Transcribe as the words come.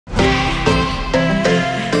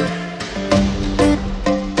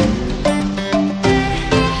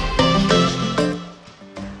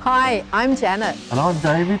Hi, I'm Janet. And I'm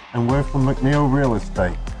David, and we're from McNeill Real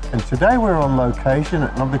Estate. And today we're on location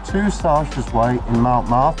at number 2 Sarshas Way in Mount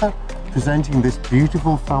Martha, presenting this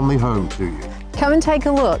beautiful family home to you. Come and take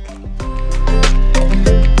a look.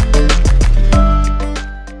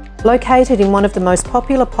 Located in one of the most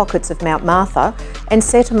popular pockets of Mount Martha and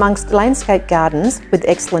set amongst landscape gardens with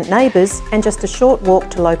excellent neighbours and just a short walk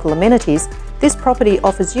to local amenities, this property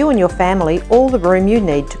offers you and your family all the room you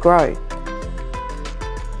need to grow.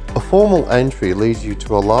 A formal entry leads you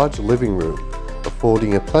to a large living room,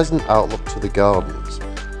 affording a pleasant outlook to the gardens.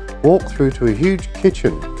 Walk through to a huge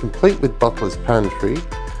kitchen, complete with butler's pantry,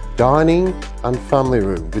 dining and family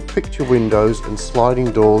room with picture windows and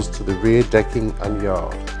sliding doors to the rear decking and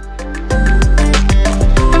yard.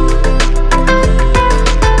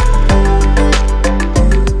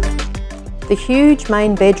 The huge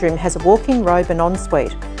main bedroom has a walk-in robe and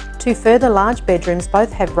ensuite. 2 further large bedrooms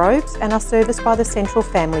both have robes and are serviced by the central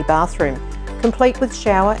family bathroom, complete with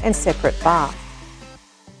shower and separate bath.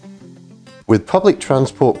 With public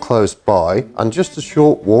transport close by and just a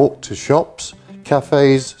short walk to shops,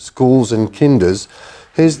 cafes, schools and kinders,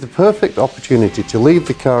 here's the perfect opportunity to leave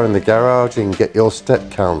the car in the garage and get your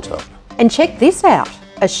step count up. And check this out,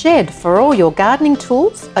 a shed for all your gardening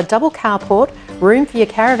tools, a double carport, room for your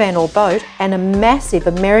caravan or boat, and a massive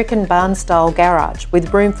American barn-style garage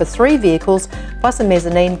with room for 3 vehicles plus a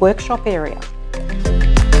mezzanine workshop area.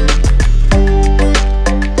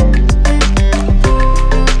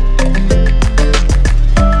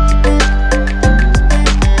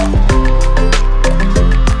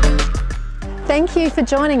 Thank you for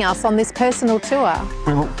joining us on this personal tour.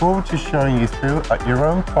 We look forward to showing you through at your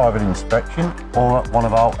own private inspection or at one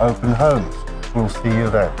of our open homes. We'll see you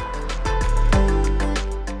there.